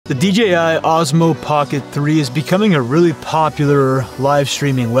The DJI Osmo Pocket 3 is becoming a really popular live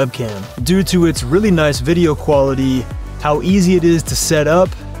streaming webcam due to its really nice video quality, how easy it is to set up,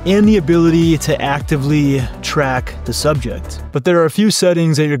 and the ability to actively track the subject. But there are a few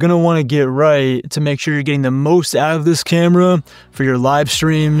settings that you're going to want to get right to make sure you're getting the most out of this camera for your live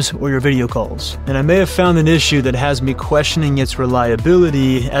streams or your video calls. And I may have found an issue that has me questioning its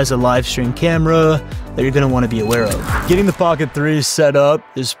reliability as a live stream camera that you're going to want to be aware of. Getting the Pocket 3 set up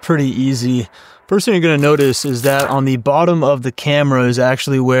is pretty easy. First thing you're going to notice is that on the bottom of the camera is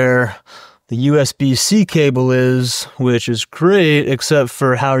actually where the USB-C cable is, which is great, except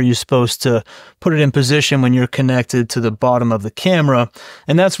for how are you supposed to put it in position when you're connected to the bottom of the camera.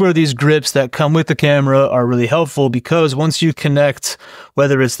 And that's where these grips that come with the camera are really helpful, because once you connect,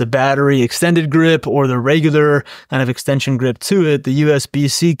 whether it's the battery extended grip or the regular kind of extension grip to it, the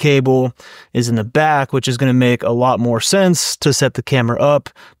USB-C cable is in the back, which is going to make a lot more sense to set the camera up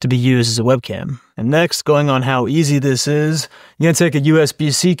to be used as a webcam. And next, going on how easy this is, you're going to take a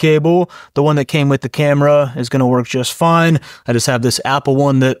USB-C cable. The one that came with the camera is going to work just fine. I just have this Apple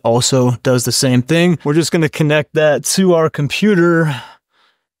one that also does the same thing. We're just going to connect that to our computer,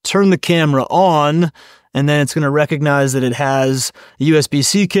 turn the camera on, and then it's going to recognize that it has a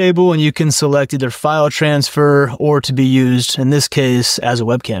USB-C cable, and you can select either file transfer or to be used, in this case, as a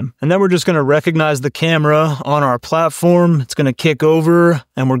webcam. And then we're just going to recognize the camera on our platform. It's going to kick over,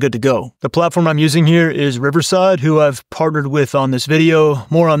 and we're good to go. The platform I'm using here is Riverside, who I've partnered with on this video.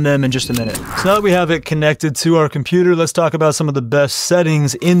 More on them in just a minute. So now that we have it connected to our computer, let's talk about some of the best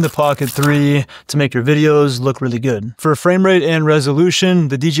settings in the Pocket 3 to make your videos look really good. For frame rate and resolution,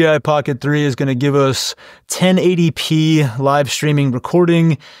 the DJI Pocket 3 is going to give us 1080p live streaming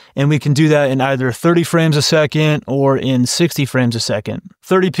recording, and we can do that in either 30 frames a second or in 60 frames a second.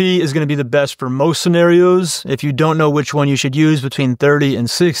 30p is going to be the best for most scenarios. If you don't know which one you should use between 30 and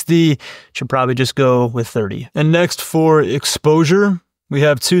 60, you should probably just go with 30. And next, for exposure, we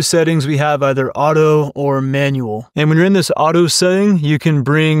have two settings. We have either auto or manual. And when you're in this auto setting, you can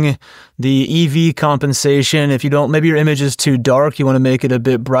bring the EV compensation. If you don't, maybe your image is too dark, you want to make it a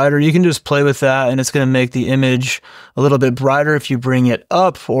bit brighter, you can just play with that and it's going to make the image a little bit brighter if you bring it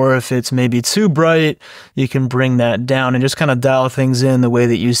up, or if it's maybe too bright, you can bring that down and just kind of dial things in the way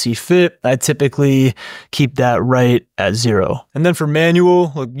that you see fit. I typically keep that right at 0. And then for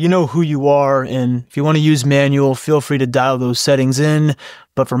manual, look, you know who you are, and if you want to use manual, feel free to dial those settings in.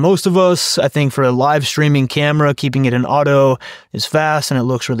 But for most of us, I think for a live streaming camera, keeping it in auto is fast and it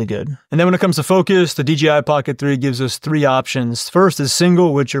looks really good. And then when it comes to focus, the DJI Pocket 3 gives us 3 options. First is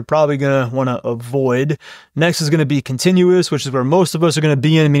single, which you're probably going to want to avoid. Next is going to be continuous, which is where most of us are going to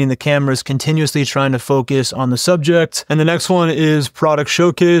be in, meaning the camera is continuously trying to focus on the subject. And the next one is product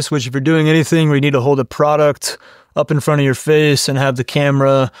showcase, which if you're doing anything where you need to hold a product up in front of your face and have the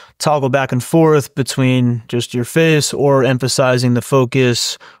camera toggle back and forth between just your face or emphasizing the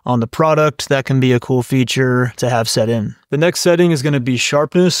focus on the product, that can be a cool feature to have set in. The next setting is going to be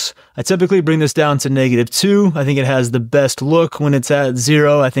sharpness. I typically bring this down to -2. I think it has the best look. When it's at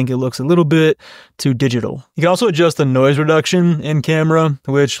 0, I think it looks a little bit too digital. You can also adjust the noise reduction in camera,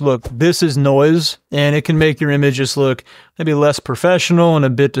 which, look, this is noise, and it can make your image just look maybe less professional and a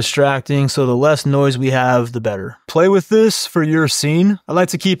bit distracting, so the less noise we have, the better. Play with this for your scene. I like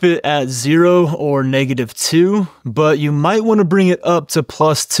to keep it at 0 or -2, but you might want to bring it up to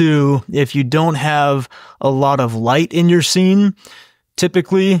 +2 if you don't have a lot of light in your scene.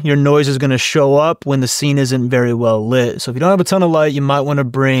 Typically, your noise is going to show up when the scene isn't very well lit. So if you don't have a ton of light, you might want to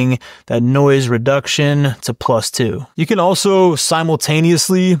bring that noise reduction to +2. You can also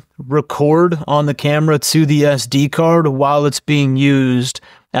simultaneously record on the camera to the SD card while it's being used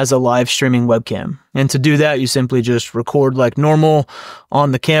as a live streaming webcam. And to do that, you simply just record like normal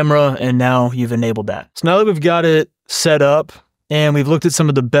on the camera, and now you've enabled that. So now that we've got it set up, and we've looked at some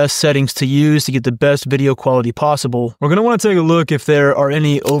of the best settings to use to get the best video quality possible, we're going to want to take a look if there are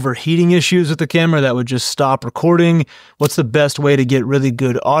any overheating issues with the camera that would just stop recording. What's the best way to get really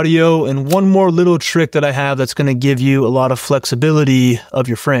good audio? And one more little trick that I have that's going to give you a lot of flexibility of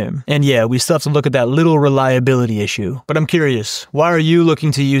your frame. And yeah, we still have to look at that little reliability issue. But I'm curious, why are you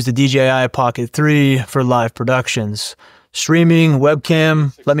looking to use the DJI Pocket 3 for live productions? Streaming,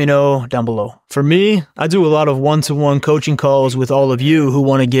 webcam, let me know down below. For me, I do a lot of one-to-one coaching calls with all of you who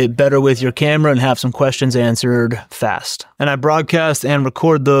want to get better with your camera and have some questions answered fast. And I broadcast and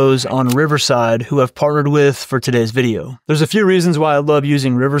record those on Riverside, who I've partnered with for today's video. There's a few reasons why I love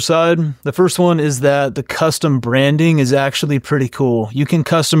using Riverside. The first one is that the custom branding is actually pretty cool. You can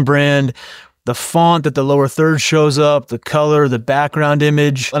custom brand the font that the lower third shows up, the color, the background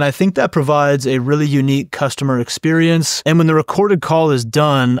image, and I think that provides a really unique customer experience. And when the recorded call is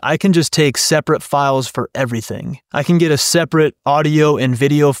done, I can just take separate files for everything. I can get a separate audio and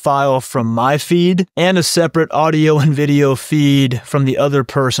video file from my feed and a separate audio and video feed from the other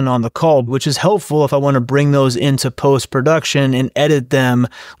person on the call, which is helpful if I want to bring those into post-production and edit them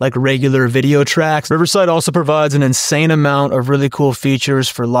like regular video tracks. Riverside also provides an insane amount of really cool features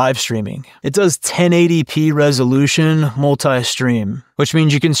for live streaming. It does 1080p resolution multi-stream, which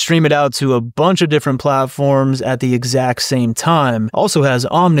means you can stream it out to a bunch of different platforms at the exact same time. Also has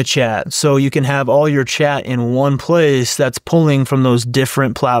OmniChat, so you can have all your chat in one place that's pulling from those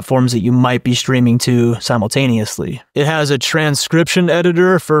different platforms that you might be streaming to simultaneously. It has a transcription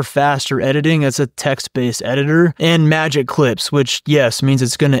editor for faster editing. It's a text-based editor, and Magic Clips, which, yes, means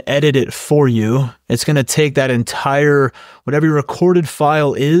it's going to edit it for you. It's going to take that entire, whatever your recorded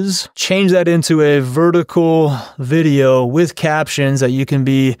file is, change that into a vertical video with captions that you can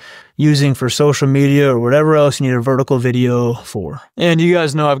be using for social media or whatever else you need a vertical video for. And you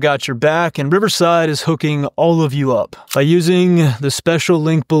guys know I've got your back, and Riverside is hooking all of you up. By using the special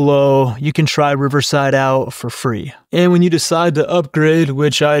link below, you can try Riverside out for free. And when you decide to upgrade,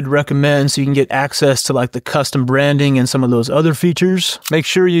 which I'd recommend so you can get access to like the custom branding and some of those other features, make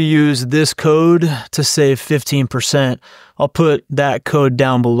sure you use this code to save 15%. I'll put that code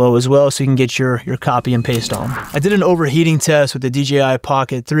down below as well so you can get your copy and paste on. I did an overheating test with the DJI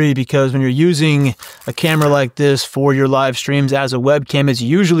Pocket 3 because when you're using a camera like this for your live streams as a webcam, it's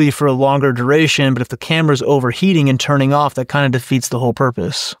usually for a longer duration, but if the camera's overheating and turning off, that kind of defeats the whole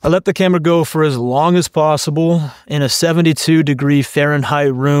purpose. I let the camera go for as long as possible in a 72-degree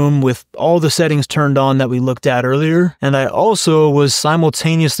Fahrenheit room with all the settings turned on that we looked at earlier, and I also was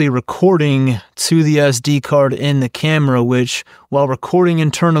simultaneously recording to the SD card in the camera, which, while recording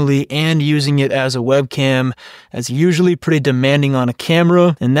internally and using it as a webcam, is usually pretty demanding on a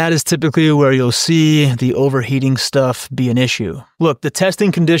camera, and that is typically where you'll see the overheating stuff be an issue. Look, the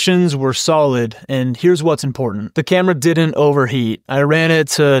testing conditions were solid, and here's what's important. The camera didn't overheat. I ran it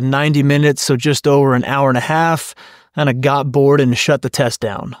to 90 minutes, so just over an hour and a half, and I got bored and shut the test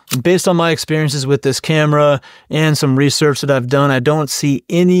down. And based on my experiences with this camera and some research that I've done, I don't see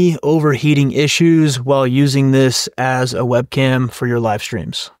any overheating issues while using this as a webcam for your live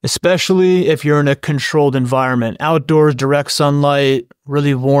streams, especially if you're in a controlled environment. Outdoors, direct sunlight,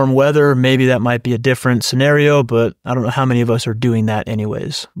 really warm weather, maybe that might be a different scenario, but I don't know how many of us are doing that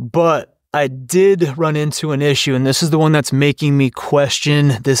anyways. But I did run into an issue, and this is the one that's making me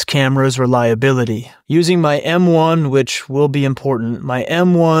question this camera's reliability. Using my M1, which will be important, my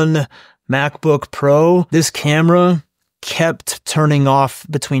M1 MacBook Pro, this camera kept turning off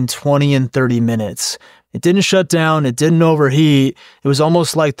between 20 and 30 minutes. It didn't shut down, it didn't overheat. It was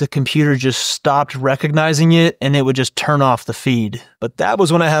almost like the computer just stopped recognizing it and it would just turn off the feed. But that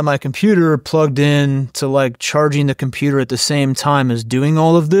was when I had my computer plugged in to like charging the computer at the same time as doing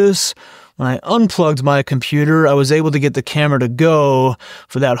all of this. When I unplugged my computer, I was able to get the camera to go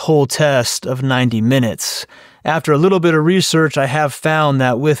for that whole test of 90 minutes. After a little bit of research, I have found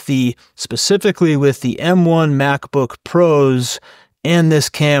that specifically with the M1 MacBook Pros and this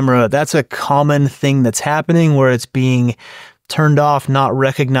camera, that's a common thing that's happening where it's being turned off, not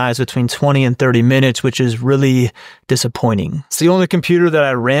recognized between 20 and 30 minutes, which is really disappointing. It's the only computer that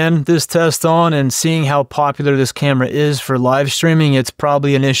I ran this test on, and seeing how popular this camera is for live streaming, it's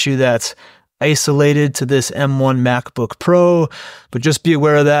probably an issue that's isolated to this M1 MacBook Pro, but just be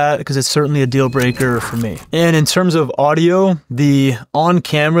aware of that because it's certainly a deal breaker for me. And in terms of audio, the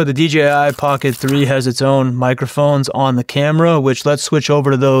on-camera, the DJI Pocket 3 has its own microphones on the camera, which let's switch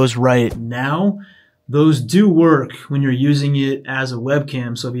over to those right now. Those do work when you're using it as a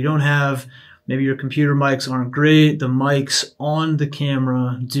webcam. So if you don't have, maybe your computer mics aren't great, the mics on the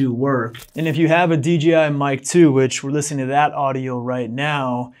camera do work. And if you have a DJI mic too, which we're listening to that audio right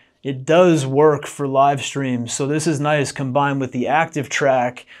now, it does work for live streams. So this is nice combined with the active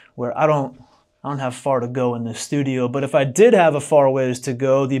track where I don't have far to go in this studio, but if I did have a far ways to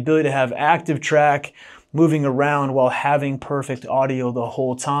go, the ability to have active track moving around while having perfect audio the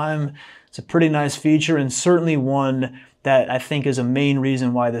whole time, it's a pretty nice feature, and certainly one that I think is a main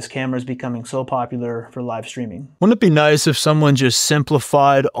reason why this camera is becoming so popular for live streaming. Wouldn't it be nice if someone just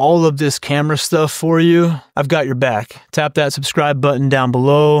simplified all of this camera stuff for you? I've got your back. Tap that subscribe button down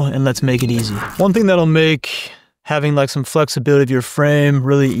below and let's make it easy. One thing that'll make having like some flexibility of your frame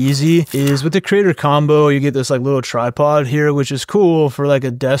really easy is with the Creator Combo, you get this like little tripod here, which is cool for like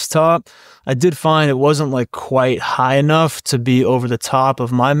a desktop. I did find it wasn't like quite high enough to be over the top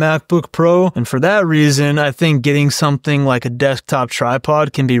of my MacBook Pro. And for that reason, I think getting something like a desktop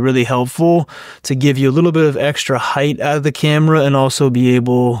tripod can be really helpful to give you a little bit of extra height out of the camera and also be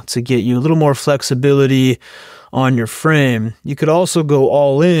able to get you a little more flexibility on your frame. You could also go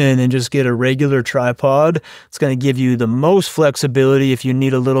all in and just get a regular tripod. It's going to give you the most flexibility if you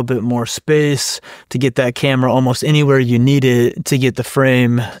need a little bit more space to get that camera almost anywhere you need it to get the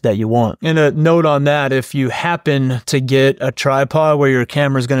frame that you want. And a note on that, if you happen to get a tripod where your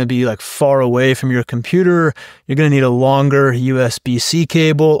camera is going to be like far away from your computer, you're going to need a longer USB-C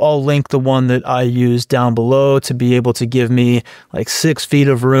cable. I'll link the one that I use down below to be able to give me like 6 feet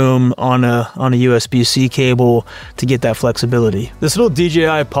of room on a USB-C cable to get that flexibility. This little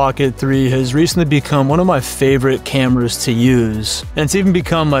DJI Pocket 3 has recently become one of my favorite cameras to use. And it's even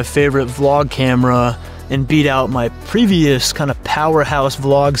become my favorite vlog camera and beat out my previous kind of powerhouse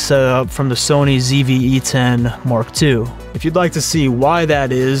vlog setup from the Sony ZV-E10 Mark II. If you'd like to see why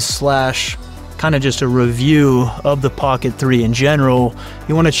that is, slash kind of just a review of the Pocket 3 in general,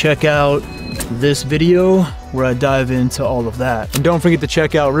 you want to check out this video where I dive into all of that. And don't forget to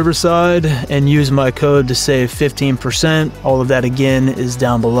check out Riverside and use my code to save 15%. All of that again is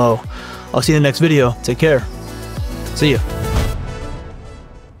down below. I'll see you in the next video. Take care. See ya.